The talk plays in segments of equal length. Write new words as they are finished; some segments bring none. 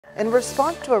In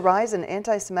response to a rise in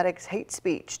anti-Semitic hate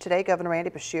speech, today Governor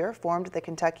Beshear formed the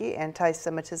Kentucky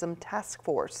Anti-Semitism Task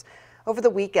Force. Over the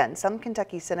weekend, some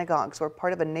Kentucky synagogues were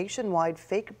part of a nationwide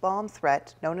fake bomb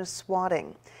threat known as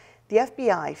swatting. The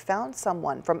FBI found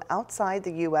someone from outside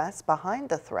the U.S. behind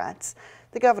the threats.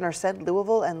 The governor said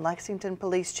Louisville and Lexington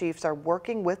police chiefs are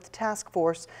working with the task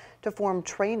force to form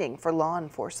training for law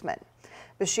enforcement.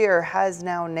 Beshear has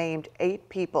now named 8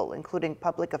 people, including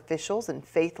public officials and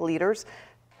faith leaders,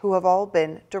 who have all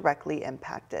been directly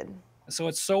impacted. So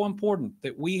it's so important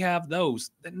that we have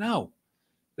those that know,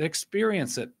 that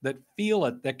experience it, that feel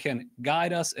it, that can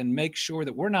guide us and make sure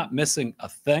that we're not missing a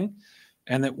thing,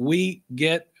 and that we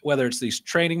get, whether it's these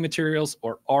training materials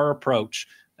or our approach,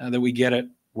 that we get it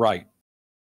right.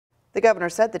 The governor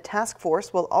said the task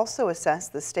force will also assess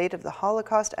the state of the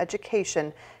Holocaust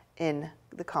education in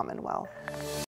the Commonwealth.